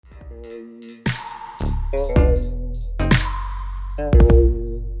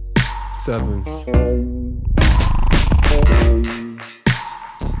Seven.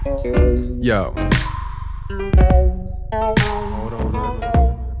 Yo. Hold on.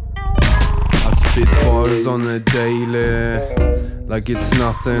 I spit bars on a daily, like it's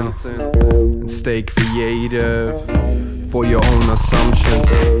nothing, and stay creative for your own assumptions.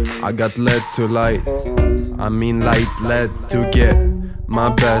 I got led to light, I mean light led to get my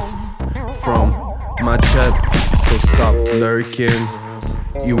best from my chest. So stop lurking,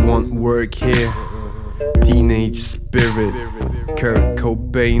 you want work here. Teenage spirit, Kurt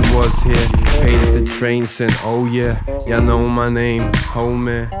Cobain was here. Paint the trains and oh yeah, ya know my name,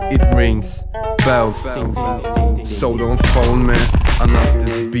 homie. It rings bells, so don't phone me. I knock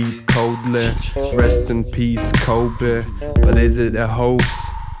this beat coldly. Rest in peace, Kobe. But is it a hoax?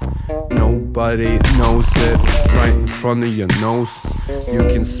 Nobody knows it. It's right in front of your nose. You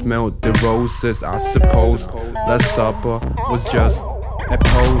can smell the roses, I suppose. Last Supper was just a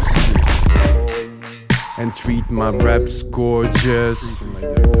pose. And treat my raps gorgeous.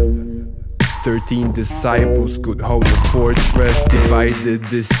 13 disciples could hold a fortress. Divided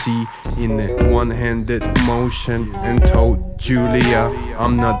the sea in a one-handed motion. And told Julia,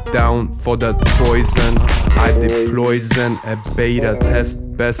 I'm not down for that poison. I deploy Zen, a beta test,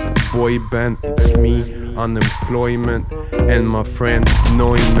 best boy band. It's me, unemployment, and my friend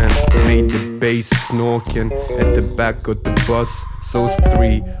Neumann. Made the bass snorking at the back of the bus. So's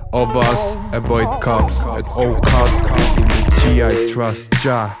 3 of us. Avoid cops at all costs. In the G I trust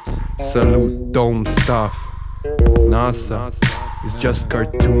Ja. Salute dome stuff. NASA is just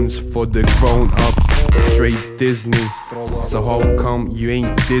cartoons for the grown-ups. Straight Disney. So how come you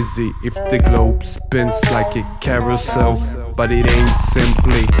ain't dizzy if the globe spins like a carousel? But it ain't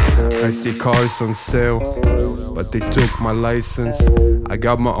simply. I see cars on sale, but they took my license. I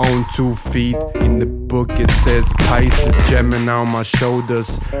got my own 2 feet. In the book it says Pisces, Gemini on my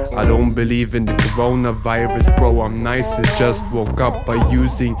shoulders. I don't believe in the coronavirus, bro, I'm nice. I just woke up by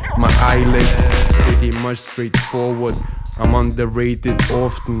using my eyelids. It's pretty much straightforward. I'm underrated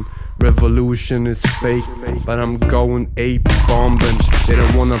often. Revolution is fake, but I'm going ape bombing. They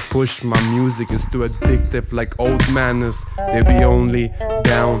don't wanna push my music, it's too addictive like old manners. They be only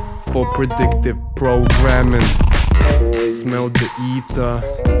down for predictive programming. Smell the ether.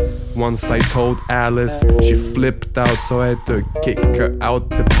 Once I told Alice, she flipped out, so I had to kick her out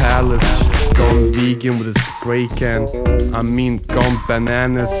the palace. Gone vegan with a spray can. I mean gone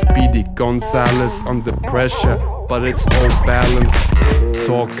bananas. Speedy Gonzales under pressure, but it's all balanced.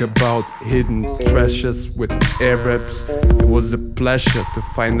 Talk about hidden treasures with Arabs. It was a pleasure to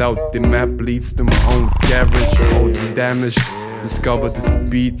find out the map leads to my own garage. All damaged. Discover the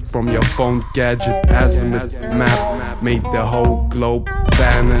speed from your phone gadget. Azimuth map made the whole globe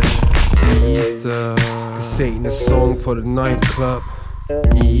vanish. Aether, this ain't a song for the nightclub.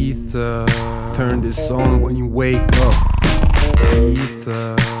 Aether, turn this on when you wake up.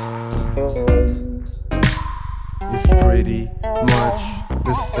 Aether, it's pretty much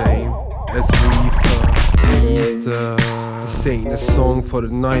the same as reefer. Aether, this ain't a song for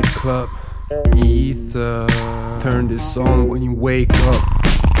the nightclub. Aether, turn this on when you wake up.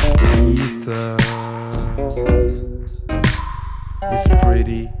 Aether, it's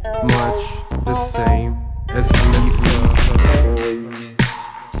pretty much the same as reefer.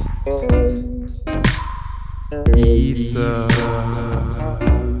 Aether.